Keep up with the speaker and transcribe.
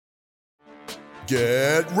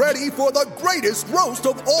Get ready for the greatest roast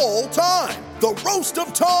of all time, the Roast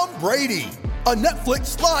of Tom Brady, a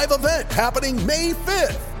Netflix live event happening May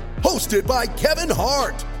 5th. Hosted by Kevin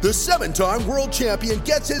Hart, the 7-time world champion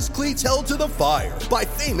gets his cleats held to the fire by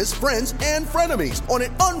famous friends and frenemies on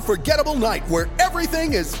an unforgettable night where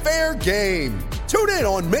everything is fair game. Tune in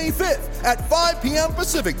on May 5th at 5 p.m.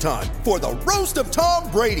 Pacific time for the Roast of Tom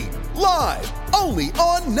Brady, live only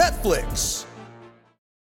on Netflix.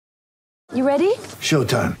 You ready?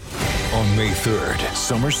 Showtime. On May 3rd,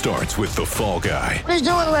 summer starts with The Fall Guy. Let's do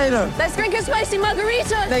it later. Let's drink a spicy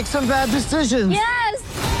margarita. Make some bad decisions. Yes!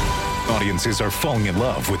 Audiences are falling in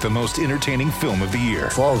love with the most entertaining film of the year.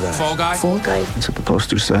 Fall Guy. Fall Guy? Fall guy. That's what the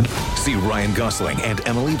poster said. See Ryan Gosling and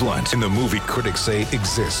Emily Blunt in the movie critics say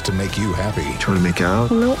exists to make you happy. Trying to make it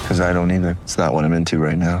out? Nope. Because I don't either. It's not what I'm into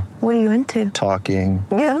right now. What are you into? Talking.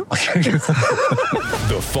 Yeah.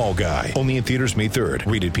 The Fall Guy. Only in theaters May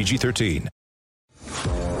 3rd. Rated PG-13.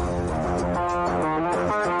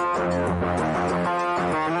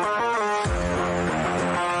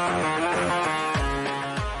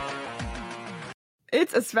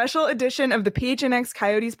 It's a special edition of the PHNX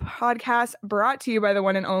Coyotes podcast brought to you by the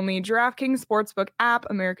one and only DraftKings Sportsbook app,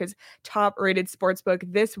 America's top-rated sportsbook.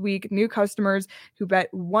 This week, new customers who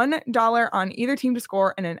bet $1 on either team to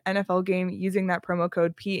score in an NFL game using that promo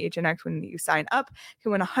code PHNX when you sign up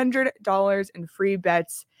can win $100 in free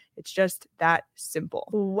bets. It's just that simple.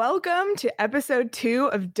 Welcome to episode 2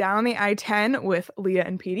 of Down the I-10 with Leah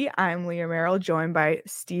and Petey. I'm Leah Merrill, joined by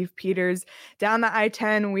Steve Peters. Down the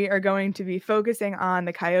I-10, we are going to be focusing on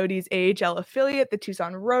the Coyotes AHL affiliate, the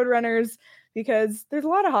Tucson Roadrunners, because there's a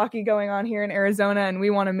lot of hockey going on here in Arizona, and we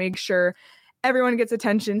want to make sure everyone gets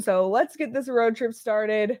attention. So let's get this road trip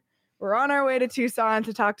started. We're on our way to Tucson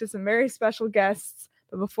to talk to some very special guests.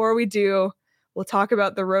 But before we do, we'll talk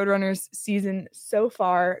about the Roadrunners season so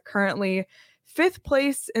far. Currently 5th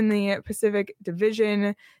place in the Pacific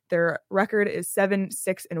Division. Their record is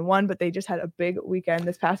 7-6-1, but they just had a big weekend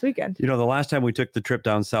this past weekend. You know, the last time we took the trip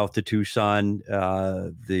down south to Tucson,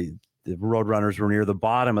 the Roadrunners were near the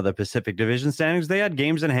bottom of the Pacific Division standings. They had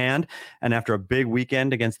games in hand, and after a big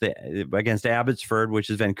weekend against Abbotsford, which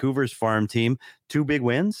is Vancouver's farm team, 2 big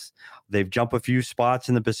wins. They've jumped a few spots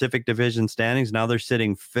in the Pacific Division standings. Now they're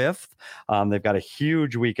sitting 5th. They've got a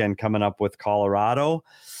huge weekend coming up with Colorado.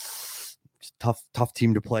 Tough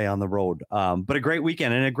team to play on the road, but a great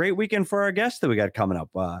weekend, and a great weekend for our guests that we got coming up.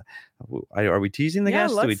 Are we teasing the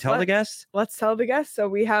guests? Do we tell the guests? Let's tell the guests. So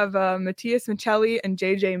we have Matias Maccelli and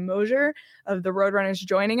JJ Mosier of the Roadrunners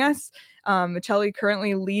joining us. Maccelli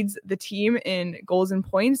currently leads the team in goals and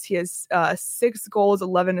points. He has 6 goals,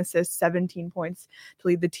 11 assists, 17 points to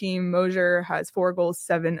lead the team. Mosier has 4 goals,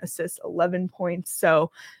 7 assists, 11 points.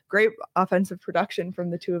 So great offensive production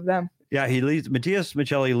from the two of them. Yeah, Matias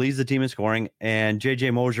Maccelli leads the team in scoring, and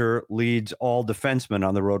JJ Mosier leads all defensemen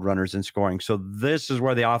on the Roadrunners in scoring. So this is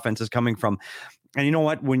where the offense is coming from. And you know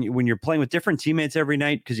what? When you're playing with different teammates every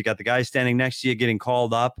night, because you got the guy standing next to you getting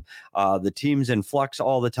called up, the team's in flux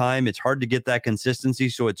all the time. It's hard to get that consistency.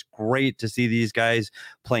 So it's great to see these guys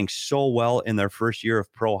playing so well in their first year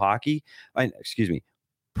of pro hockey.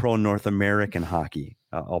 Pro North American hockey.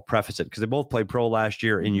 I'll preface it because they both played pro last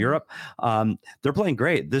year in Europe. They're playing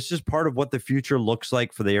great. This is part of what the future looks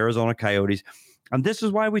like for the Arizona Coyotes. And this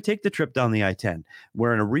is why we take the trip down the I-10.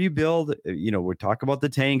 We're in a rebuild. You know, we talk about the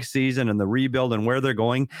tank season and the rebuild and where they're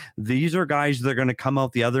going. These are guys that are going to come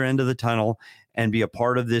out the other end of the tunnel and be a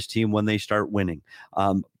part of this team when they start winning.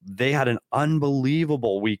 They had an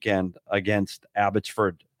unbelievable weekend against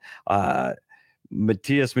Abbotsford.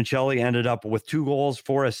 Matias Maccelli ended up with 2 goals,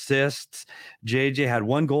 4 assists. JJ had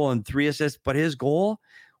 1 goal and 3 assists, but his goal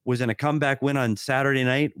was in a comeback win on Saturday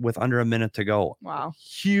night with under a minute to go. Wow.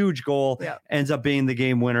 Huge goal. Yeah. Ends up being the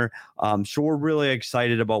game winner. So we're really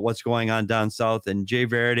excited about what's going on down south, and Jay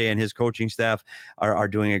Verde and his coaching staff are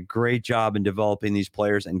doing a great job in developing these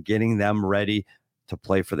players and getting them ready to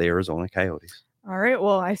play for the Arizona Coyotes. All right.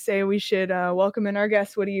 Well, I say we should welcome in our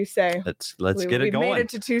guests. What do you say? Let's get it going. We made it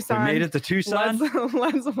to Tucson. We made it to Tucson.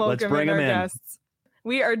 Let's welcome bring in our them in. guests.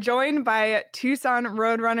 We are joined by Tucson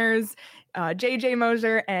Roadrunners, JJ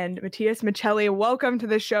Mosier and Matias Maccelli. Welcome to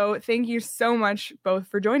the show. Thank you so much both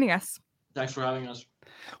for joining us. Thanks for having us.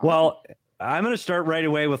 Well, I'm going to start right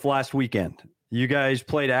away with last weekend. You guys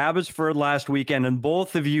played Abbotsford last weekend, and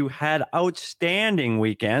both of you had outstanding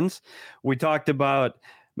weekends. We talked about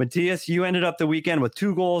Matias. You ended up the weekend with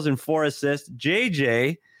 2 goals and 4 assists.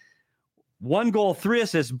 JJ, 1 goal, 3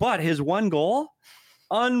 assists, but his 1 goal,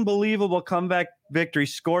 unbelievable comeback victory,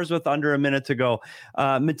 scores with under a minute to go.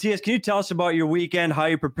 Matias, can you tell us about your weekend, how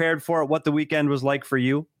you prepared for it, what the weekend was like for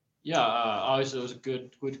you? Yeah, obviously it was a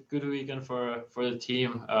good weekend for the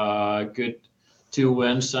team. Good 2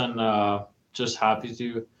 wins, and just happy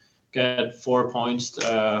to get 4 points.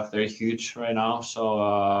 They're huge right now,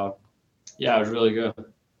 so yeah, it was really good.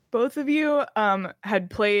 Both of you had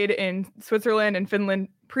played in Switzerland and Finland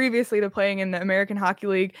previously to playing in the American Hockey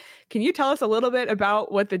League. Can you tell us a little bit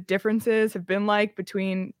about what the differences have been like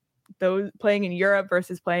between those playing in Europe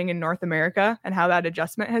versus playing in North America and how that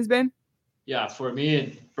adjustment has been? Yeah, for me,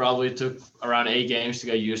 it probably took around 8 games to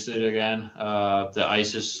get used to it again. The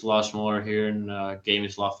ice is a lot more here, and game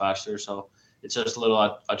is a lot faster. So it's just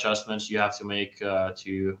little adjustments you have to make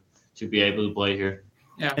to be able to play here.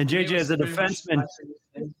 Yeah. And JJ, as a defenseman.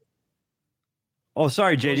 Oh,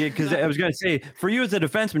 sorry, JJ, because I was going to say, for you as a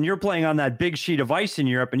defenseman, you're playing on that big sheet of ice in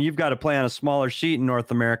Europe, and you've got to play on a smaller sheet in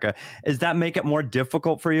North America. Does that make it more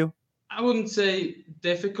difficult for you? I wouldn't say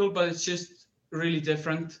difficult, but it's just really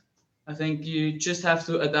different. I think you just have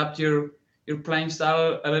to adapt your playing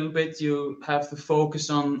style a little bit. You have to focus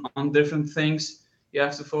on different things. You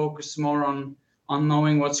have to focus more on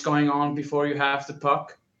knowing what's going on before you have the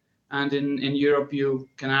puck. And in Europe, you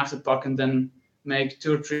can have the puck and then make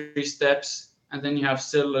 2 or 3 steps, and then you have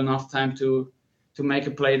still enough time to make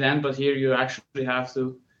a play then. But here you actually have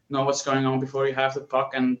to know what's going on before you have the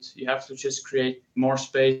puck, and you have to just create more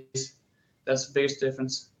space. That's the biggest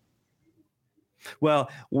difference. Well,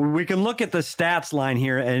 we can look at the stats line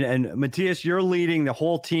here, and Mattias, you're leading the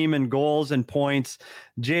whole team in goals and points.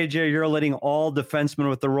 JJ, you're leading all defensemen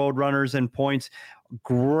with the Roadrunners in points.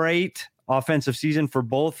 Great offensive season for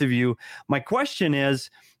both of you. My question is,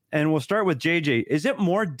 and we'll start with JJ, is it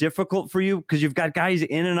more difficult for you because you've got guys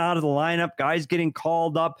in and out of the lineup, guys getting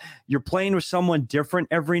called up, you're playing with someone different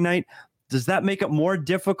every night? Does that make it more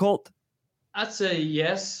difficult? I'd say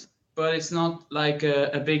yes, but it's not like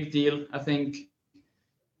a big deal. I think,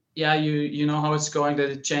 yeah, you know how it's going, that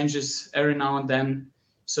it changes every now and then.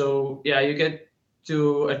 So, yeah, you get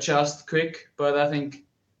to adjust quick, but I think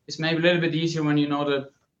it's maybe a little bit easier when you know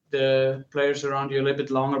that the players around you a little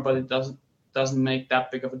bit longer, but it doesn't make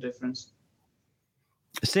that big of a difference.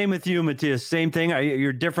 Same with you, Mattias. Same thing.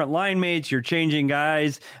 You're different line mates. You're changing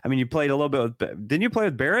guys. I mean, you played a little bit with, didn't you play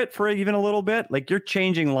with Barrett for even a little bit? Like, you're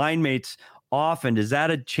changing line mates often. Does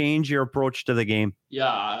that change your approach to the game?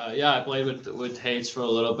 Yeah, I played with Hayes for a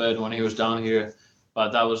little bit when he was down here,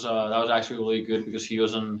 but that was actually really good because he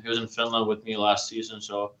was in Finland with me last season,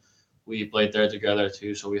 so we played there together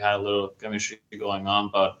too. So we had a little chemistry going on,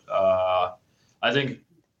 but I think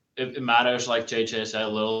it matters, like JJ said, a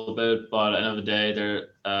little bit. But at the end of the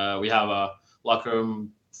day, we have a locker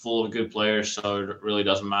room full of good players, so it really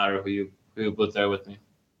doesn't matter who you put there with me.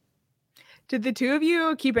 Did the two of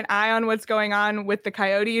you keep an eye on what's going on with the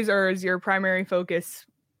Coyotes, or is your primary focus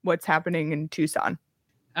what's happening in Tucson?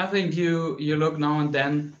 I think you look now and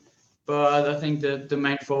then, but I think the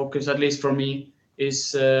main focus, at least for me,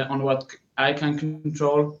 is on what I can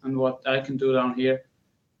control and what I can do down here.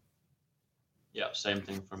 Yeah, same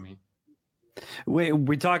thing for me.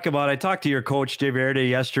 I talked to your coach, Dave Verde,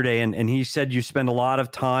 yesterday, and he said you spend a lot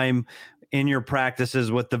of time in your practices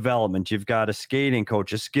with development. You've got a skating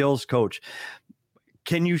coach, a skills coach.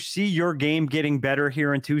 Can you see your game getting better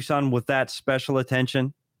here in Tucson with that special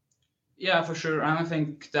attention? Yeah, for sure. And I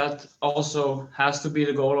think that also has to be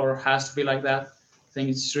the goal, or has to be like that. I think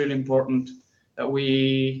it's really important that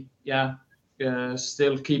we,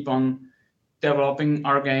 still keep on developing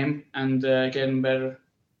our game and getting better.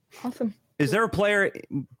 Awesome. Is there a player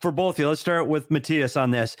for both of you? Let's start with Mattias on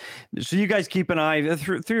this. So you guys keep an eye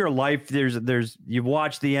through your life. There's you've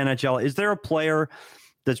watched the NHL. Is there a player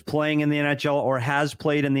that's playing in the NHL or has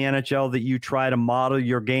played in the NHL that you try to model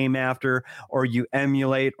your game after, or you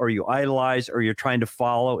emulate, or you idolize, or you're trying to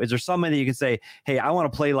follow? Is there somebody that you can say, hey, I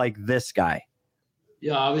want to play like this guy?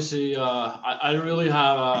 Yeah, obviously, I really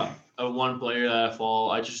have a one player that I follow.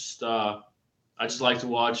 I just like to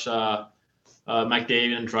watch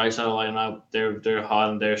McDavid and Draisaitl line up. They're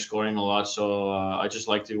hot and they're scoring a lot, so I just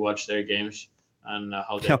like to watch their games and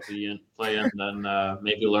how they play, and then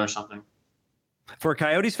maybe learn something. For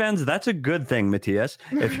Coyotes fans, that's a good thing, Mattias.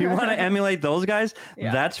 If you want to emulate those guys,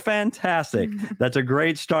 that's fantastic. That's a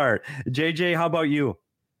great start. JJ, how about you?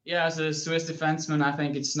 Yeah, as a Swiss defenseman, I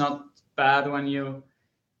think it's not bad when you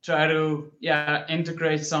try to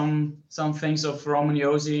integrate some things of Roman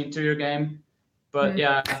Josi into your game. But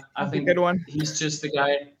I think good one. He's just the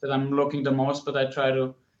guy that I'm looking the most. But I try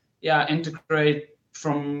to integrate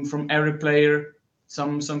from every player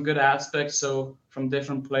some good aspects, so from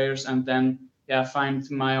different players, and then find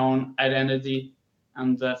my own identity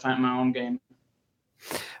and find my own game.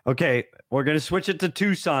 Okay, we're going to switch it to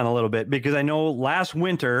Tucson a little bit, because I know last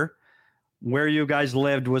winter where you guys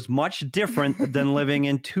lived was much different than living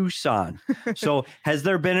in Tucson. So has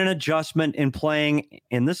there been an adjustment in playing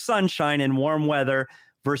in the sunshine and warm weather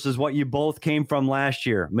versus what you both came from last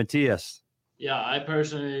year? Matthias? Yeah, I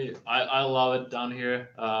personally, I love it down here.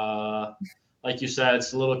 Like you said,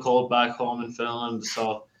 it's a little cold back home in Finland,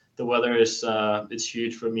 so the weather is it's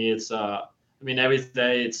huge for me. It's I mean, every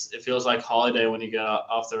day it feels like holiday when you get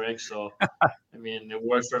off the rink. So I mean, it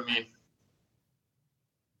works for me.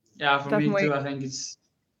 Yeah, for me too. I think it's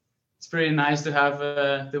pretty nice to have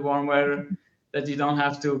the warm weather, that you don't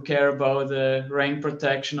have to care about the rain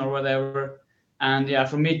protection or whatever. And yeah,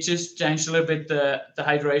 for me, just changed a little bit the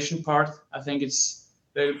hydration part. I think it's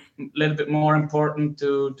a little bit more important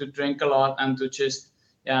to drink a lot and to just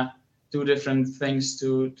do different things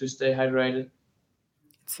to stay hydrated.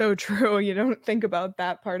 So true. You don't think about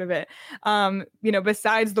that part of it.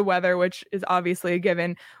 Besides the weather, which is obviously a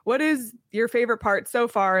given, what is your favorite part so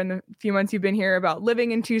far in the few months you've been here about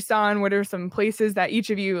living in Tucson? What are some places that each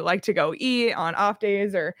of you like to go eat on off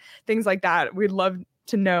days or things like that? We'd love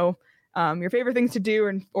to know your favorite things to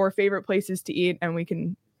do or favorite places to eat. And we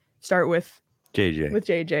can start with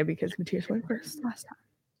JJ because Matthias went first last time.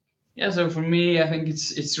 Yeah, so for me, I think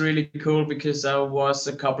it's really cool because I was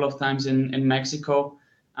a couple of times in Mexico.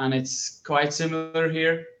 And it's quite similar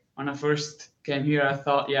here. When I first came here, I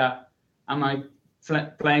thought, am I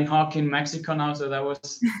playing hockey in Mexico now? So that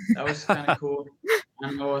was kind of cool.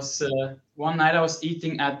 And I was one night I was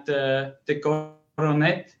eating at the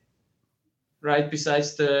Coronet, right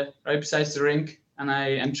besides the rink, and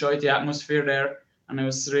I enjoyed the atmosphere there. And it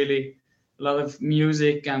was really a lot of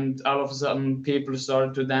music, and all of a sudden people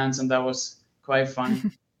started to dance, and that was quite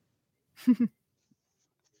fun.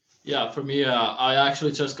 Yeah, for me, I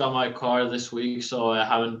actually just got my car this week, so I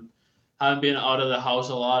haven't been out of the house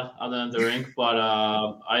a lot other than the rink. But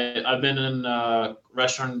I've been in a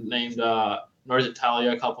restaurant named North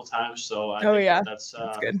Italia a couple times, so I think that's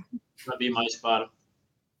good. Gonna be my spot.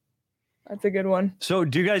 That's a good one. So,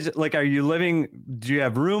 do you guys are you living? Do you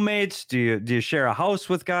have roommates? Do you share a house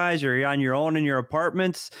with guys, or are you on your own in your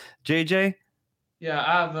apartments? JJ? Yeah,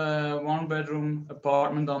 I have a 1-bedroom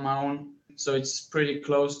apartment on my own. So it's pretty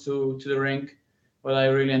close to the rink, but I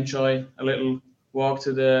really enjoy a little walk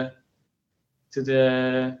to the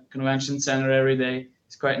convention center every day.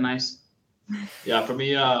 It's quite nice. Yeah, for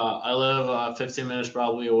me, I live 15 minutes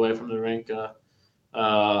probably away from the rink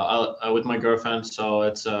with my girlfriend, so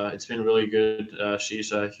it's been really good.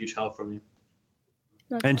 She's a huge help for me.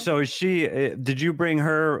 And so is she? Did you bring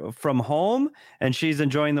her from home, and she's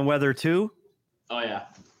enjoying the weather too? Oh yeah.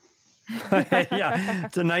 Yeah,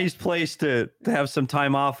 it's a nice place to have some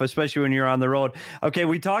time off, especially when you're on the road. Okay,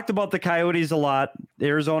 we talked about the Coyotes a lot, the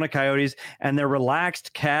Arizona Coyotes, and their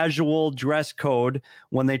relaxed casual dress code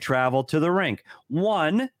when they travel to the rink.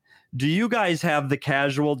 One, do you guys have the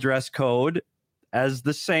casual dress code as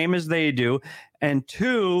the same as they do? And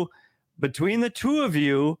two, between the two of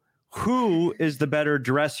you, who is the better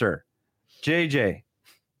dresser? JJ?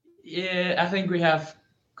 Yeah, I think we have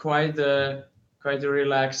quite a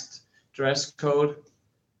relaxed dress code,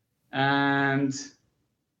 and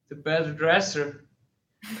the better dresser.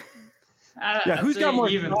 Who's got more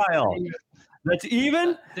style? That's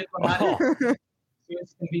even? Diplomatic. It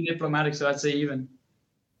can be diplomatic, so I'd say even.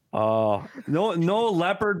 Oh, no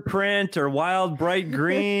leopard print or wild bright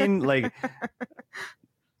green,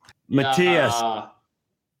 Matthias.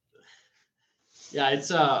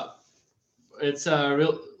 It's a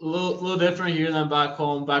little different here than back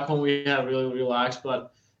home. Back home we have really relaxed,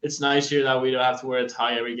 but it's nice here that we don't have to wear a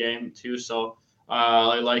tie every game too. So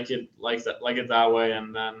I like it that way.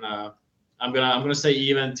 And then I'm gonna say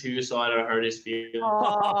even too, so I don't hurt his feelings. You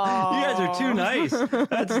guys are too nice.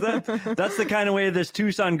 That's the kind of way this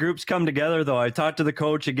Tucson group's come together, though. I talked to the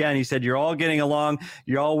coach again. He said you're all getting along.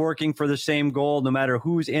 You're all working for the same goal, no matter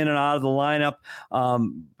who's in and out of the lineup.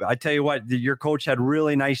 I tell you what, your coach had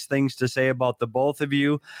really nice things to say about the both of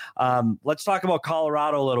you. Let's talk about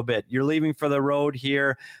Colorado a little bit. You're leaving for the road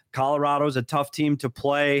here. Colorado's a tough team to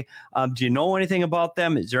play. Do you know anything about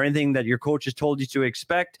them? Is there anything that your coach has told you to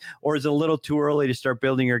expect, or is it a little too early to start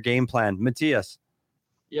building your game plan? Matthias?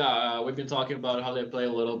 Yeah, we've been talking about how they play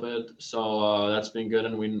a little bit, so that's been good,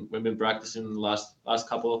 and we've been practicing the last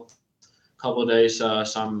couple of days.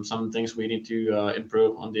 Some things we need to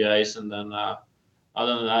improve on the ice, and then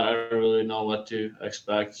other than that, I don't really know what to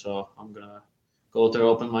expect. So I'm gonna go there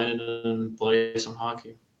open-minded and play some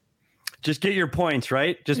hockey. Just get your points,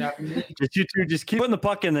 right? Just you two, just keep putting the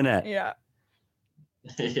puck in the net. Yeah.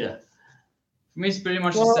 Yeah. For me, it's pretty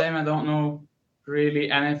much the same. I don't know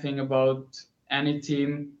really anything about any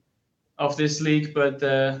team of this league, but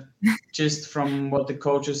just from what the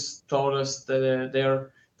coaches told us, that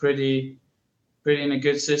they're pretty in a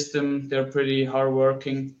good system. They're pretty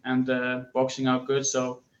hardworking and boxing out good.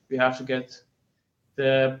 So we have to get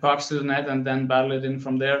the pucks to the net and then battle it in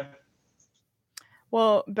from there.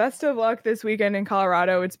 Well, best of luck this weekend in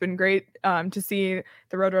Colorado. It's been great to see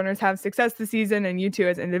the Roadrunners have success this season, and you two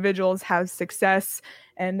as individuals have success.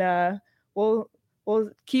 And we'll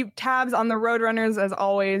keep tabs on the Roadrunners as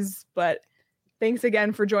always. But thanks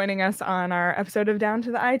again for joining us on our episode of Down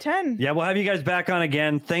to the I-10. Yeah, we'll have you guys back on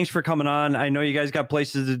again. Thanks for coming on. I know you guys got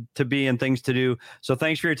places to be and things to do. So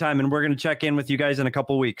thanks for your time, and we're going to check in with you guys in a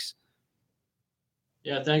couple weeks.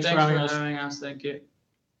 Yeah, thanks for having us. Thank you.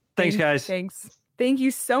 Thanks, guys. Thanks. Thank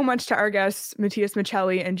you so much to our guests, Matias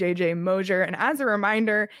Michelli and JJ Mosier. And as a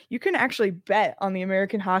reminder, you can actually bet on the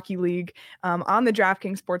American Hockey League on the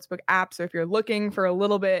DraftKings Sportsbook app. So if you're looking for a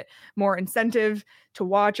little bit more incentive to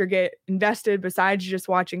watch or get invested besides just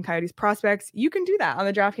watching Coyotes prospects, you can do that on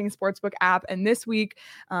the DraftKings Sportsbook app. And this week,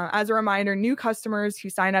 as a reminder, new customers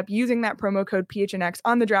who sign up using that promo code PHNX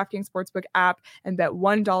on the DraftKings Sportsbook app and bet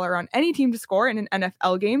 $1 on any team to score in an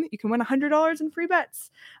NFL game, you can win $100 in free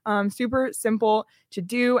bets. Super simple to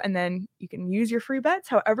do, and then you can use your free bets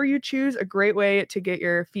however you choose. A great way to get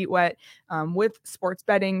your feet wet with sports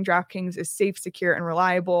betting. DraftKings is safe, secure, and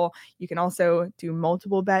reliable. You can also do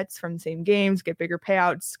multiple bets from the same games, get bigger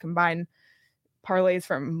payouts, combine parlays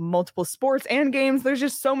from multiple sports and games. There's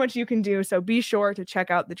just so much you can do. So be sure to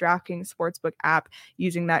check out the DraftKings Sportsbook app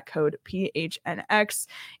using that code PHNX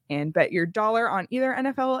and bet your dollar on either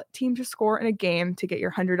NFL team to score in a game to get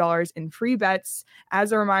your $100 in free bets.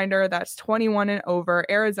 As a reminder, that's 21 and over,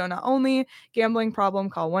 Arizona only. Gambling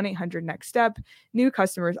problem, call 1-800-NEXT-STEP. New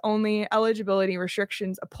customers only. Eligibility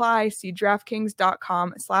restrictions apply. See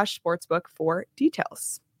DraftKings.com/sportsbook for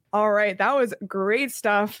details. All right, that was great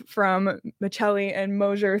stuff from Michelli and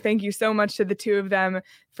Mosier. Thank you so much to the two of them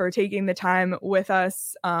for taking the time with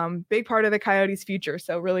us. Big part of the Coyotes' future,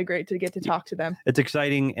 so really great to get to talk to them. It's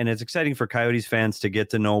exciting, and it's exciting for Coyotes fans to get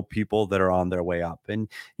to know people that are on their way up. And,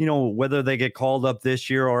 you know, whether they get called up this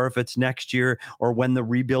year or if it's next year or when the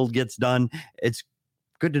rebuild gets done, it's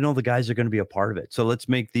good to know the guys are going to be a part of it. So let's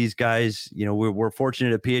make these guys, you know, we're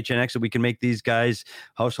fortunate at PHNX that we can make these guys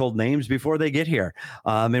household names before they get here.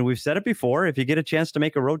 And we've said it before, if you get a chance to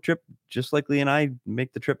make a road trip, just like Lee and I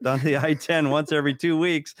make the trip down to the I-10 once every 2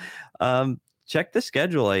 weeks, check the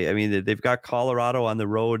schedule. I mean, they've got Colorado on the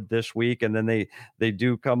road this week, and then they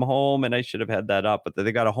do come home, and I should have had that up, but they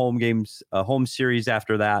got a home series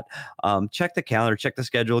after that. Check the calendar, check the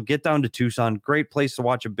schedule, get down to Tucson. Great place to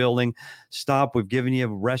watch a building. Stop. We've given you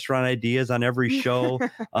restaurant ideas on every show.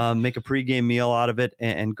 Make a pregame meal out of it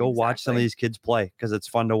and go watch some of these kids play because it's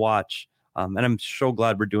fun to watch. And I'm so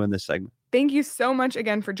glad we're doing this segment. Thank you so much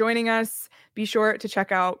again for joining us. Be sure to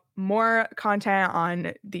check out more content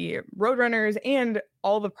on the Roadrunners and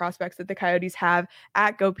all the prospects that the Coyotes have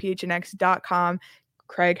at gophnx.com.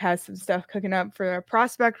 Craig has some stuff cooking up for a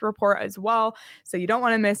prospect report as well, so you don't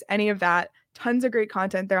want to miss any of that. Tons of great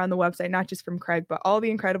content there on the website, not just from Craig, but all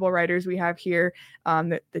the incredible writers we have here.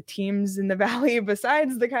 The teams in the Valley,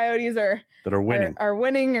 besides the Coyotes, are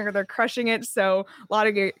winning or they're crushing it. So a lot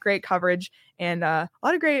of great coverage and a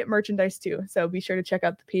lot of great merchandise too. So be sure to check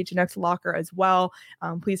out the PHNX locker as well.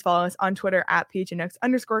 Please follow us on Twitter at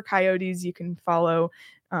PHNX_Coyotes. You can follow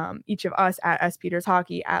each of us at S. Peters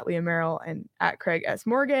Hockey, at Leah Merrill, and at Craig S.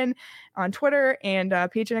 Morgan on Twitter, and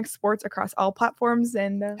PHNX Sports across all platforms.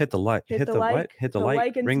 And hit the like, and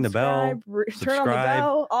ring the bell, turn on the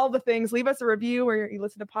bell, all the things. Leave us a review where you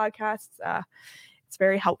listen to podcasts. It's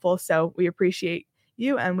very helpful. So we appreciate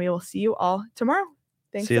you, and we will see you all tomorrow.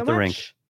 Thanks so much. See you at the rink.